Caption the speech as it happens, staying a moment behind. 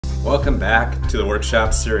Welcome back to the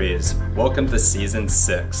workshop series. Welcome to season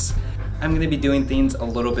 6. I'm going to be doing things a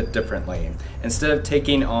little bit differently. Instead of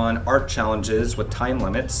taking on art challenges with time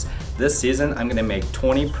limits, this season I'm going to make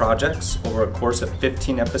 20 projects over a course of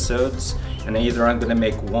 15 episodes, and either I'm going to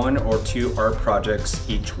make 1 or 2 art projects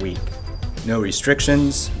each week. No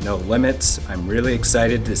restrictions, no limits. I'm really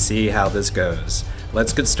excited to see how this goes.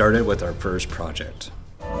 Let's get started with our first project.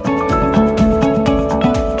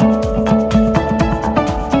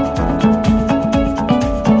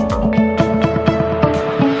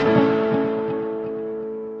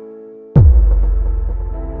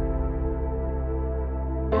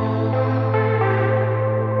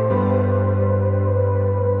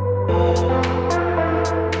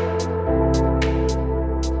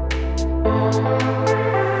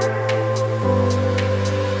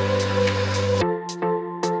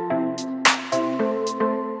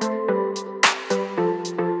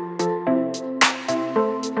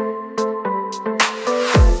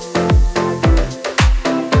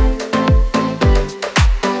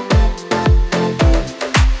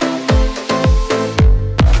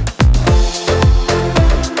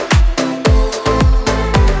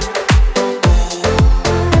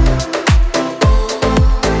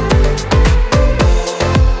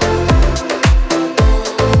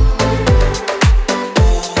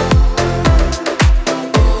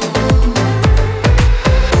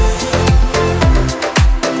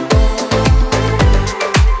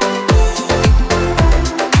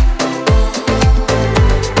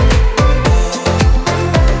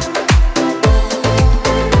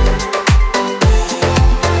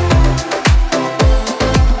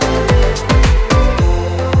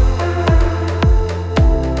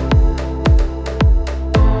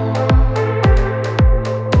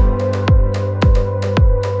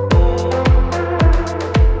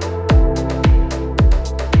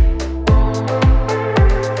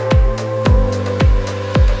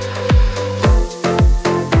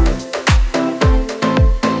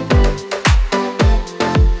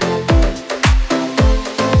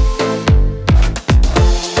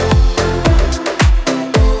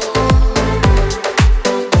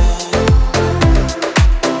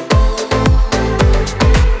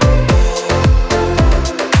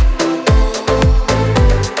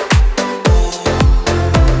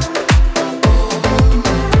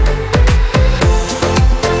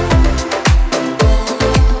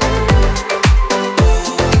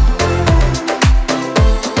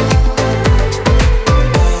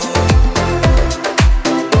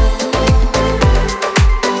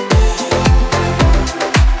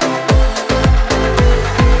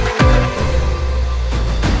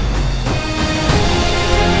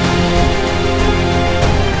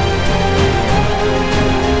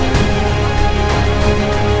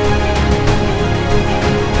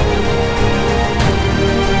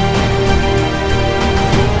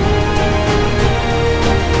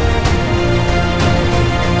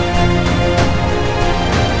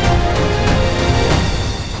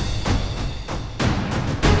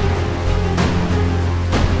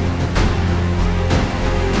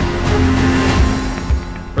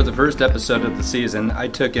 For the first episode of the season, I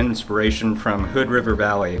took inspiration from Hood River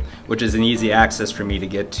Valley, which is an easy access for me to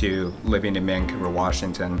get to living in Vancouver,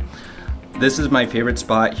 Washington. This is my favorite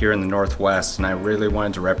spot here in the Northwest, and I really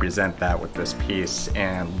wanted to represent that with this piece.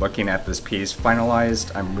 And looking at this piece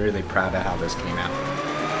finalized, I'm really proud of how this came out.